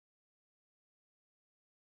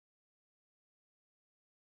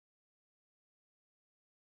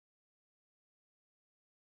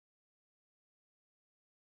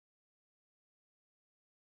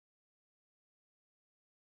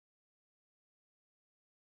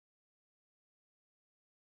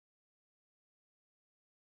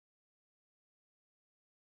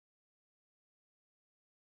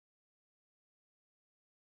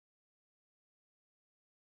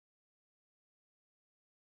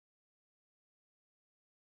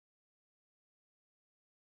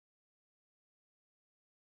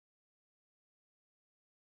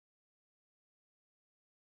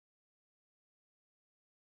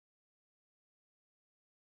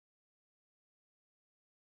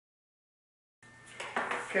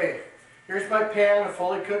Okay, here's my pan of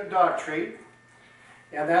fully cooked dog treat.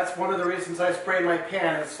 And that's one of the reasons I spray my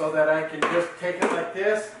pan, is so that I can just take it like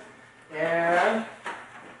this and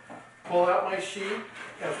pull out my sheet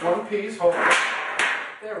as one piece, hopefully.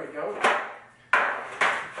 There we go.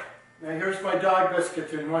 Now here's my dog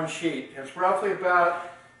biscuit in one sheet. It's roughly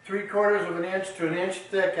about 3/4 of an inch to an inch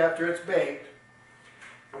thick after it's baked.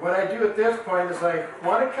 And what I do at this point is I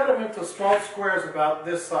want to cut them into small squares about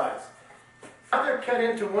this size. Now they're cut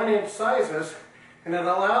into 1-inch sizes, and it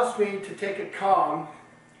allows me to take a Kong.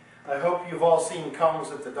 I hope you've all seen Kongs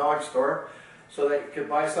at the dog store, so that you could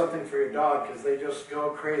buy something for your dog, because they just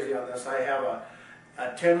go crazy on this. I have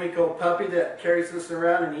a 10-week-old puppy that carries this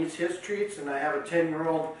around and eats his treats, and I have a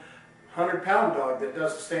 10-year-old 100-pound dog that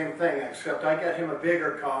does the same thing, except I got him a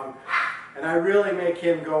bigger Kong, and I really make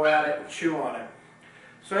him go at it and chew on it.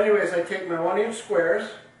 So anyways, I take my 1-inch squares,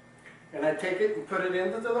 and I take it and put it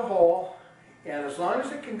into the hole, and as long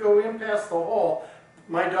as it can go in past the hole,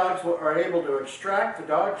 my dogs are able to extract the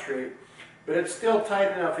dog treat, but it's still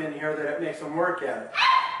tight enough in here that it makes them work at it.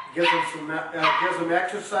 Gives them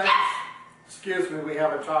exercises. Excuse me, we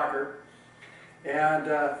have a talker.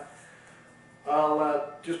 And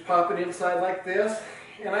I'll just pop it inside like this,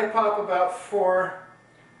 and I pop about 4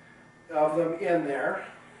 of them in there.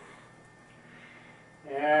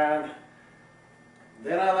 And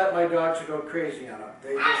then I let my dogs go crazy on them.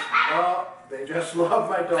 They just love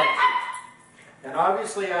my dog treats. And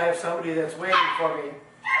obviously I have somebody that's waiting for me.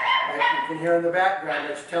 You can hear in the background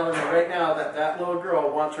that's telling me right now that that little girl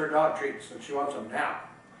wants her dog treats, and she wants them now.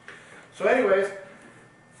 So anyways,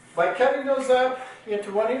 by cutting those up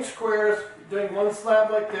into 1-inch squares, doing one slab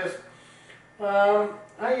like this, I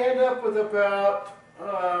end up with about,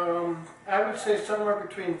 I would say somewhere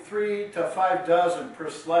between 3 to 5 dozen per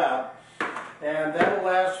slab. And that will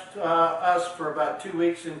last us for about 2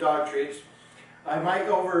 weeks in dog treats. I might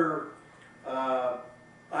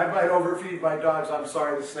overfeed my dogs, I'm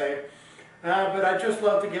sorry to say. But I just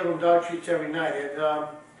love to give them dog treats every night. It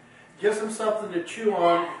gives them something to chew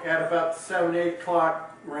on at about the 7, 8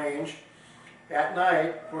 o'clock range at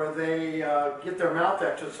night, where they get their mouth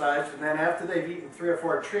exercised, and then after they've eaten 3 or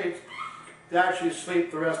 4 treats, they actually sleep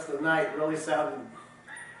the rest of the night, really sounding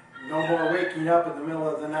no more waking up in the middle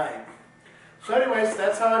of the night. So anyways,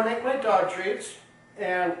 that's how I make my dog treats,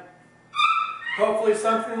 and hopefully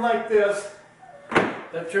something like this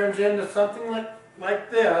that turns into something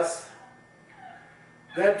like this,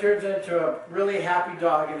 that turns into a really happy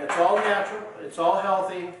dog, and it's all natural, it's all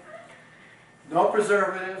healthy, no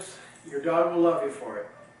preservatives. Your dog will love you for it.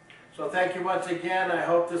 So thank you once again. I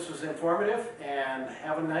hope this was informative, and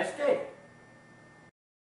have a nice day.